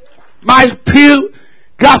off my pew.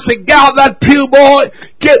 God said, get out that pew, boy.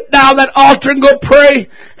 Get down that altar and go pray.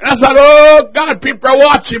 And I thought, oh, God, people are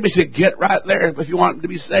watching me. He said, get right there if you want them to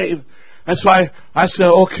be saved. That's why I said,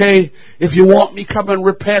 okay, if you want me, come and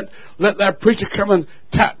repent. Let that preacher come and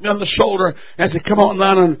tap me on the shoulder and say, come on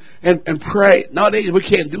down and pray. Nowadays, we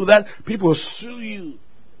can't do that. People will sue you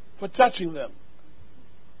for touching them.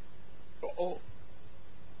 Uh-oh.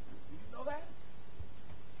 You know that?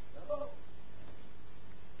 Hello?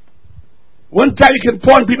 One time you can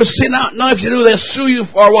point people's sin out. Now if you do, they'll sue you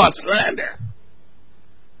for what? Slander.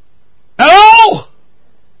 Hello?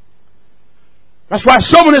 That's why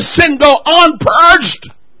so many sin go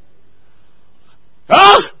unpurged.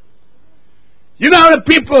 Huh? You know how many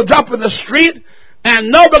people drop in the street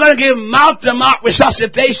and nobody going to give mouth-to-mouth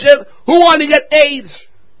resuscitation? Who want to get AIDS?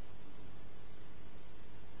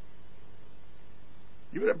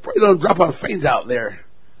 You better pray don't drop a faint out there.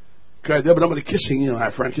 Because there'll be nobody kissing you,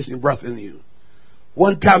 my friend, kissing breath in you.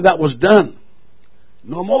 One time that was done.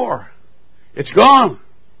 No more. It's gone.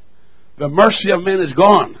 The mercy of men is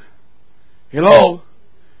gone. Hello?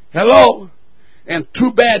 Hello? And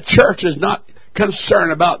too bad church is not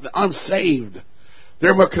concerned about the unsaved.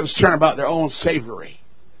 They're more concerned about their own savory.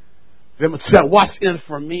 They would say, what's in it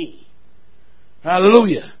for me?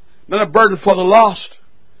 Hallelujah. Not a burden for the lost.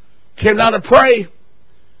 Came down to pray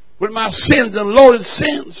with my sins and loaded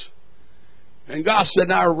sins. And God said,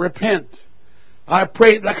 now repent. I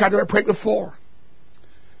prayed like I never prayed before.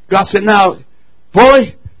 God said, now,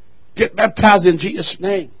 boy, get baptized in Jesus'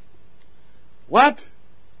 name. What?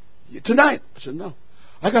 Tonight? I said, no.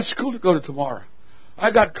 I got school to go to tomorrow.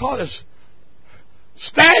 I got college.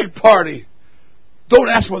 Stag party. Don't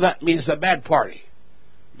ask what that means. It's a bad party.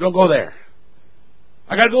 Don't go there.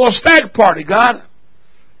 I got to go to a stag party, God.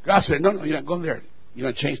 God said, no, you're not going there. You're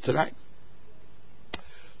going to change tonight.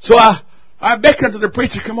 So I beckoned to the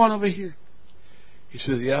preacher, come on over here. He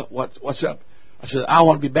said, yeah, what's up? I said, I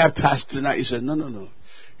want to be baptized tonight. He said, no.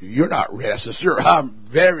 You're not ready. I said, sir, I'm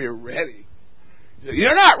very ready. He said,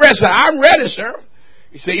 you're not ready. I said, I'm ready, sir.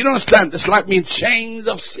 He said, you don't understand. This like means change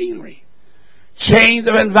of scenery, change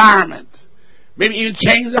of environment, maybe even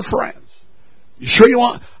change of friends. You sure you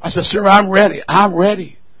want? I said, sir, I'm ready. I'm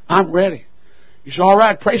ready. He said, all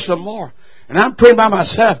right, pray some more. And I'm praying by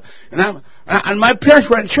myself. And my parents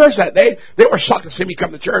were in church that day. They were shocked to see me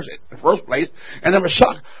come to church in the first place. And they were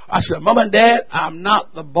shocked. I said, Mom and Dad, I'm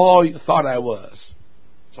not the boy you thought I was.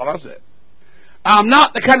 That's all I said. I'm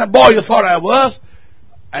not the kind of boy you thought I was.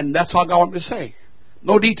 And that's all God wanted me to say.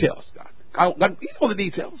 No details. God, you know the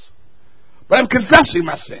details. But I'm confessing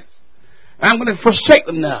my sins. And I'm going to forsake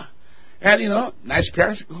them now. And, nice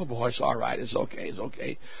parents. Oh, boy, it's all right. It's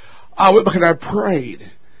okay. I went back and I prayed.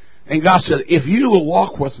 And God said, if you will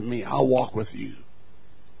walk with me, I'll walk with you.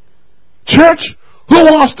 Church, who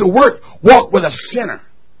wants to walk with a sinner?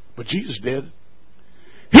 But Jesus did.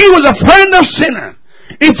 He was a friend of sinner.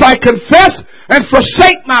 If I confess and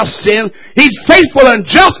forsake my sin, He's faithful and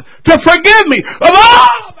just to forgive me of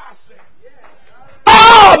all my sin.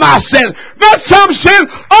 All my sin. Not some sin,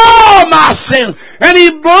 all my sin. And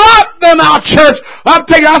He blotted them out, church. I'm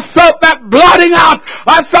telling you, I felt that blotting out.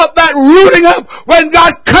 I felt that rooting up when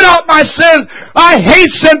God cut out my sins. I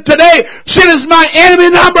hate sin today. Sin is my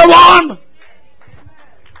enemy number one.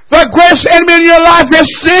 The greatest enemy in your life is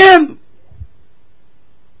sin.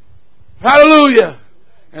 Hallelujah.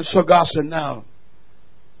 And so God said, now,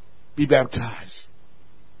 be baptized.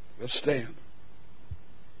 Let's stand.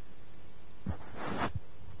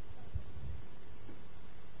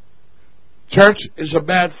 Church is a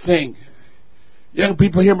bad thing. Young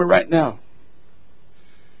people, hear me right now.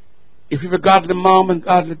 If you're a godly mom and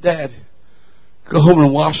godly dad, go home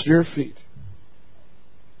and wash your feet.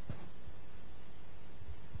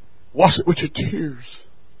 Wash it with your tears.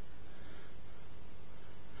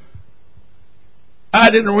 I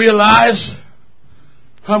didn't realize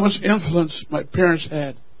how much influence my parents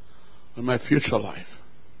had on my future life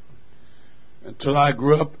until I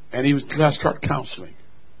grew up and even until I started counseling.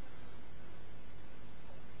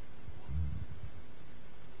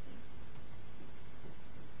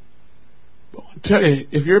 But I'll tell you,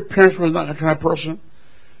 if your parents were not that kind of person,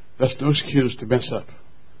 that's no excuse to mess up.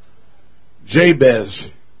 Jabez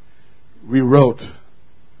rewrote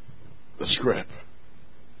the script.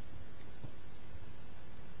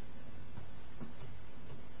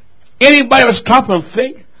 Anybody was stop and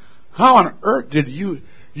think, how on earth did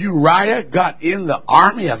Uriah got in the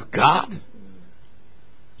army of God?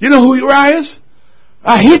 You know who Uriah is?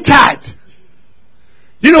 A Hittite.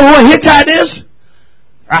 You know who a Hittite is?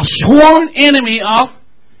 A sworn enemy of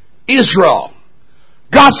Israel.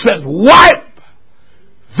 God says, wipe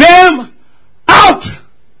them out.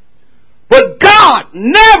 But God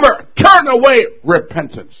never turned away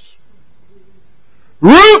repentance.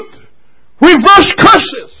 Ruth reversed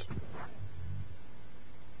curses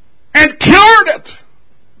and cured it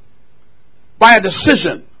by a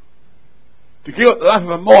decision to give up the life of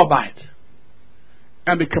a Moabite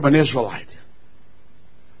and become an Israelite.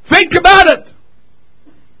 Think about it.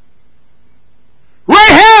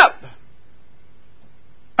 Rahab,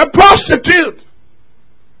 a prostitute.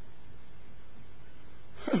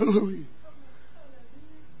 Hallelujah.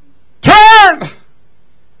 Turned.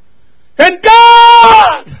 And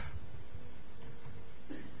God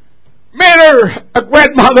made her a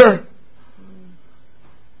grandmother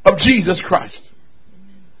of Jesus Christ.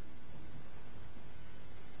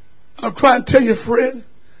 I'm trying to tell you, friend,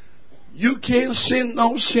 you can't sin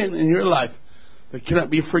no sin in your life that cannot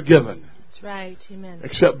be forgiven. That's right. Amen.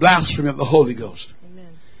 Except blasphemy of the Holy Ghost.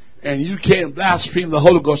 Amen. And you can't blaspheme the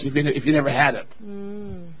Holy Ghost if you never had it.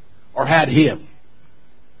 Or had Him.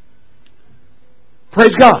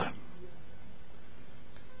 Praise God.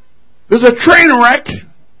 There's a train wreck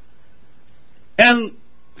and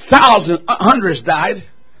hundreds died.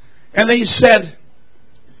 And they said,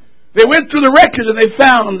 they went through the records and they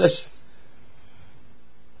found this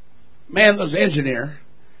man that was an engineer.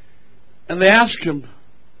 And they asked him,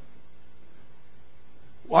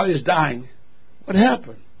 while he was dying, what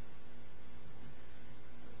happened?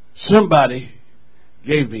 Somebody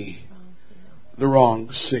gave me the wrong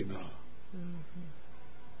signal.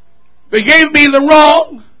 They gave me the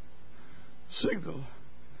wrong signal.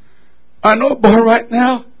 I know a boy right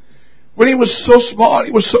now, when he was so small,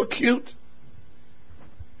 he was so cute.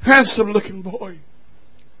 Handsome looking boy.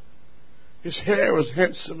 His hair was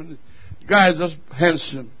handsome and the guy was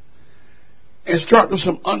handsome. And started with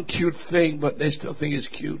some uncute thing, but they still think he's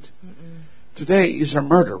cute. Today he's a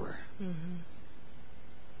murderer.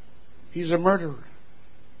 He's a murderer.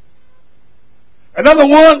 Another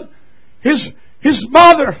one, his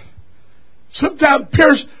mother, sometimes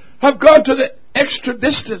parents have gone to the extra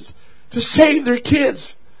distance to save their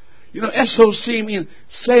kids. You know, SOC means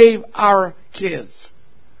save our kids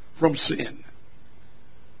from sin.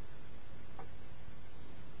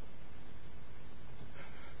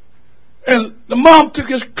 And the mom took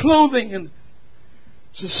his clothing and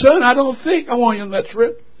said, son, I don't think I want you on that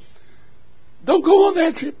trip. Don't go on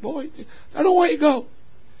that trip, boy. I don't want you to go.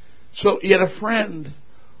 So he had a friend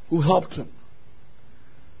who helped him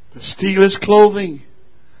to steal his clothing,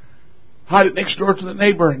 hide it next door to the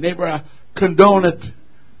neighbor. Neighbor condoned it.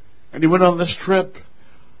 And he went on this trip.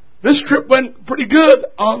 This trip went pretty good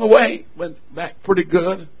on the way. Went back pretty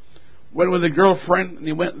good. Went with a girlfriend and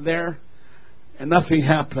he went there and nothing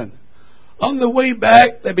happened. On the way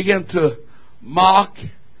back, they began to mock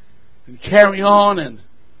and carry on and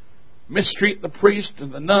mistreat the priest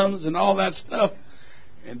and the nuns and all that stuff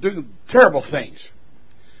and do terrible things.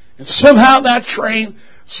 And somehow that train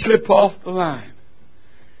slipped off the line.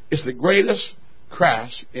 It's the greatest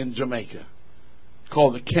crash in Jamaica,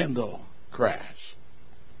 called the Kendall crash.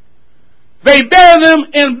 They bury them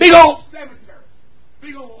in big old cemeteries,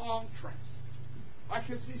 big old long trench. I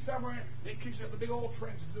can see somewhere they keep the big old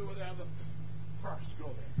trench too, where they have the parks go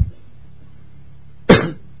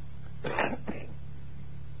there.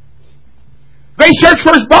 They searched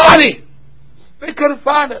for his body. They couldn't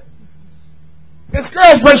find it. His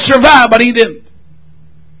girlfriend survived, but he didn't.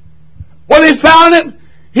 When they found him,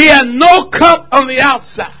 he had no cut on the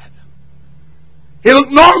outside. He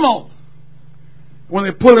looked normal. When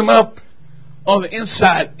they pulled him up on the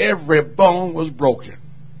inside, every bone was broken.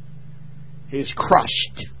 He's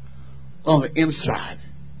crushed on the inside.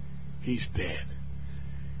 He's dead.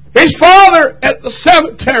 His father at the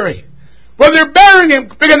cemetery, when they're burying him,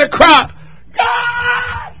 began to cry,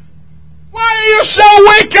 God, why are you so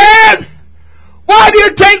wicked? Why do you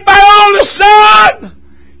take my only son?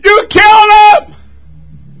 You killed him.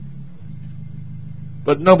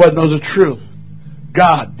 But nobody knows the truth.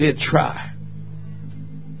 God did try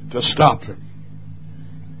to stop him.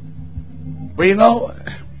 But you know,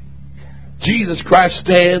 Jesus Christ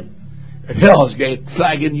stand at hell's gate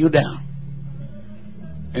flagging you down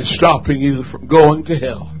and stopping you from going to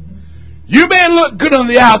hell. You may look good on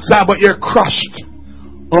the outside, but you're crushed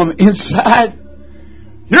on the inside.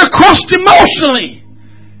 You're crushed emotionally.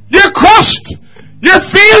 You're crushed. Your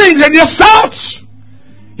feelings and your thoughts.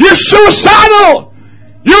 You're suicidal.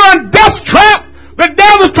 You're a death trap. The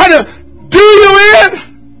devil's trying to do you in.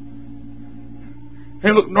 It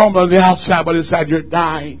looked normal on the outside, but inside you're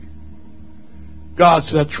dying. God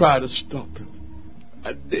said, I tried to stop it.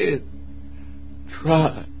 I did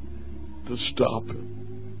try to stop it.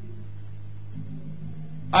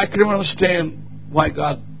 I can understand why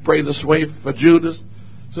God prayed this way for Judas.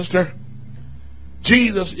 Sister,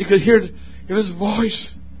 Jesus, you could hear it in his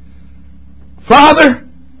voice. Father,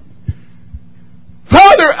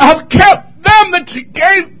 I've kept them that you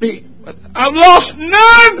gave me, but I've lost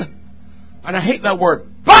none. And I hate that word,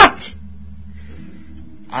 but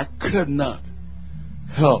I could not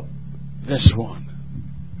help this one.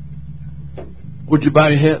 Would you bow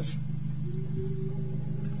your heads?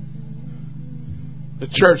 The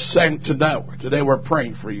church sang tonight. Today we're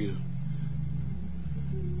praying for you.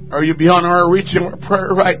 Are you beyond our reach in prayer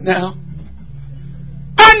right now?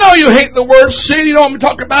 I know you hate the word sin. You don't want me to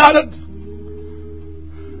talk about it.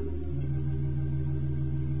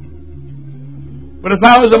 But if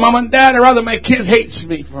I was a mom and dad, I'd rather my kid hates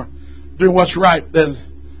me for doing what's right than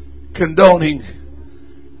condoning,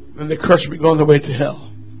 than they curse me going the way to hell.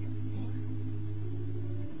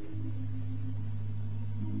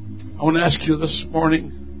 I want to ask you this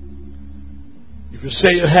morning, if you say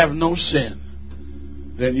you have no sin,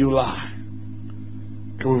 then you lie.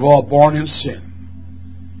 Because we've all born in sin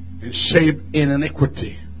and shaped in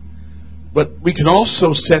iniquity. But we can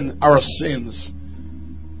also send our sins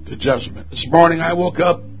to judgment. This morning I woke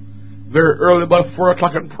up very early, about 4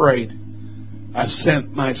 o'clock, and prayed. I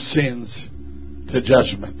sent my sins to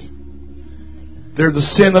judgment. There's the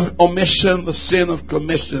sin of omission, the sin of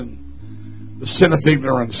commission, the sin of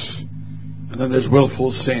ignorance, and then there's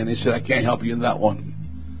willful sin. He said, I can't help you in that one.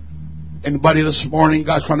 Anybody this morning,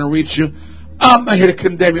 God's trying to reach you? I'm not here to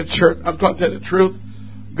condemn your church. I'm trying to tell you the truth.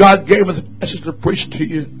 God gave us a message to preach to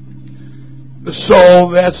you. The soul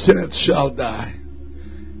that sinneth shall die.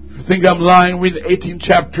 If you think I'm lying, read the 18th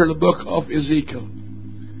chapter of the book of Ezekiel.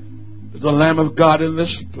 There's the Lamb of God in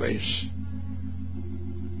this place.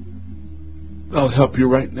 That'll help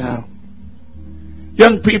you right now.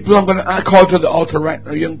 Young people, I call to the altar right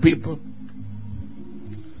now, young people.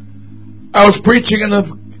 I was preaching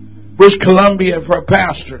in British Columbia for a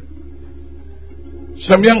pastor.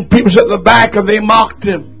 Some young people sat at the back and they mocked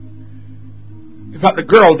him. In fact, the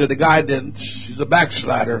girl did, the guy didn't. She's a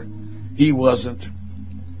backslider. He wasn't.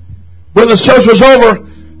 When the service was over,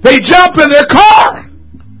 they jumped in their car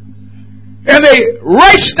and they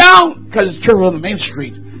raced down, because it's church on the main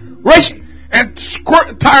street, raced and squirt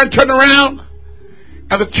the tire and turned around,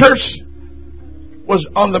 and the church was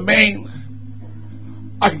on the main.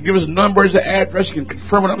 I can give his numbers, the address, you can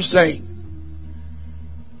confirm what I'm saying.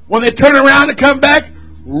 When they turned around and come back,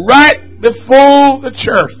 right before the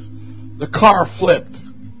church, the car flipped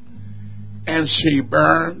and she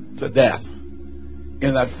burned to death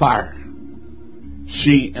in that fire.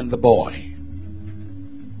 She and the boy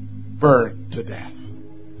burned to death.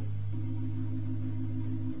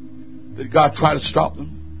 Did God try to stop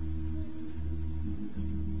them?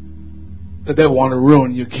 The devil want to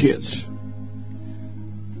ruin your kids.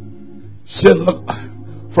 Sin, look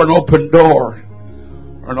for an open door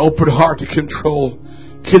or an open heart to control.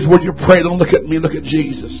 Kids, when you pray, don't look at me, look at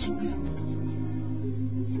Jesus.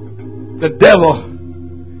 The devil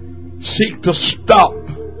seek to stop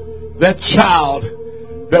that child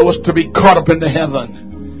that was to be caught up into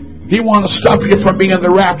heaven. He wants to stop you from being in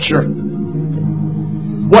the rapture.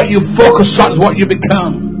 What you focus on is what you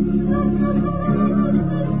become.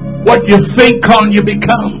 What you think on, you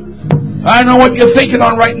become. I know what you're thinking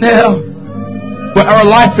on right now. But our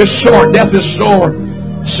life is short. Death is short.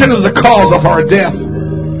 Sin is the cause of our death.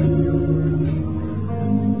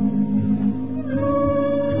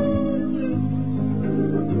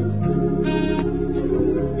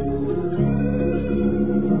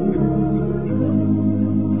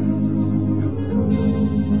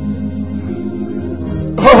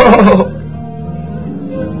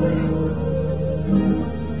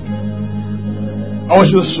 I want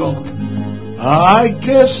you to song. I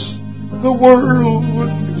guess the world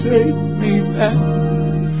would take me back,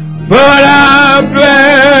 but I'm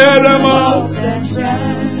glad I'm off that track.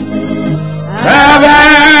 I've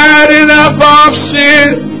had enough of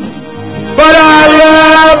sin, but I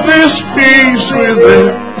love this peace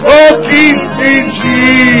within. Oh, keep me,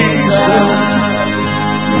 Jesus,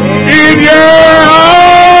 in your arms.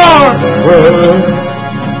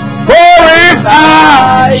 For if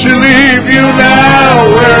I should leave you now,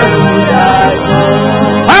 where would I go?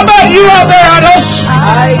 How about you out there, Ados?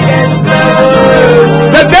 I guess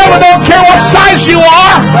the devil don't care what size you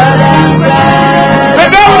are. The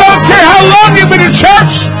devil don't care how long you've been in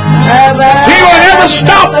church. He will never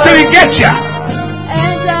stop till he gets you.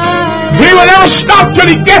 He will never stop till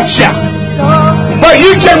he gets you. But where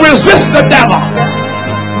you can resist the devil.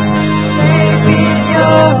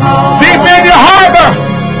 Deep in your harbor,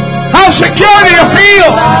 how secure do you feel?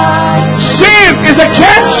 Sin is a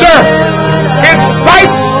cancer. It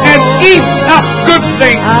fights and eats up good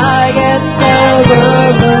things.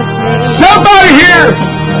 Somebody here,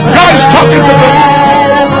 God is talking to them.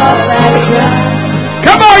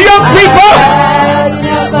 Come on, young people.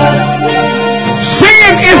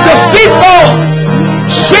 Sin is deceitful.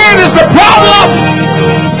 Sin is the problem.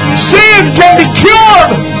 Sin can be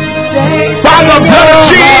cured by the blood of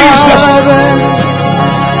Jesus.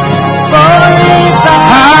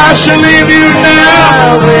 I shall leave you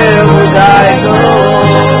now.